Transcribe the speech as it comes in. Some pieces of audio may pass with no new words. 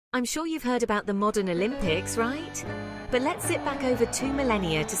I'm sure you've heard about the modern Olympics, right? But let's sit back over 2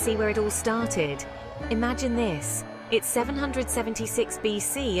 millennia to see where it all started. Imagine this. It's 776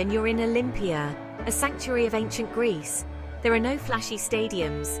 BC and you're in Olympia, a sanctuary of ancient Greece. There are no flashy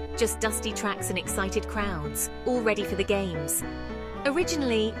stadiums, just dusty tracks and excited crowds, all ready for the games.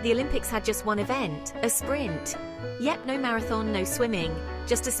 Originally, the Olympics had just one event, a sprint. Yep, no marathon, no swimming,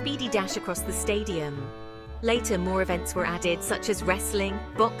 just a speedy dash across the stadium. Later, more events were added, such as wrestling,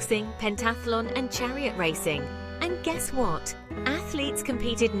 boxing, pentathlon, and chariot racing. And guess what? Athletes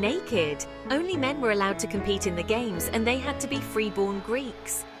competed naked. Only men were allowed to compete in the games, and they had to be free-born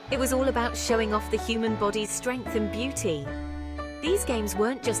Greeks. It was all about showing off the human body's strength and beauty. These games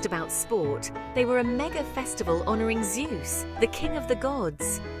weren't just about sport, they were a mega festival honoring Zeus, the king of the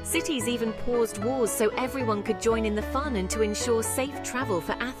gods. Cities even paused wars so everyone could join in the fun and to ensure safe travel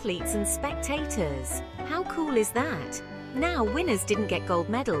for athletes and spectators. How cool is that? Now, winners didn't get gold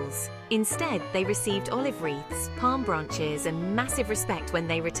medals. Instead, they received olive wreaths, palm branches, and massive respect when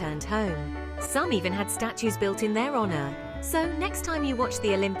they returned home. Some even had statues built in their honor. So next time you watch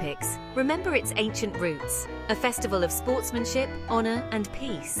the Olympics, remember its ancient roots, a festival of sportsmanship, honor, and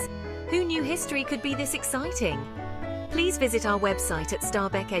peace. Who knew history could be this exciting? Please visit our website at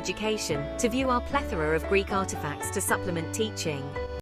Starbeck Education to view our plethora of Greek artifacts to supplement teaching.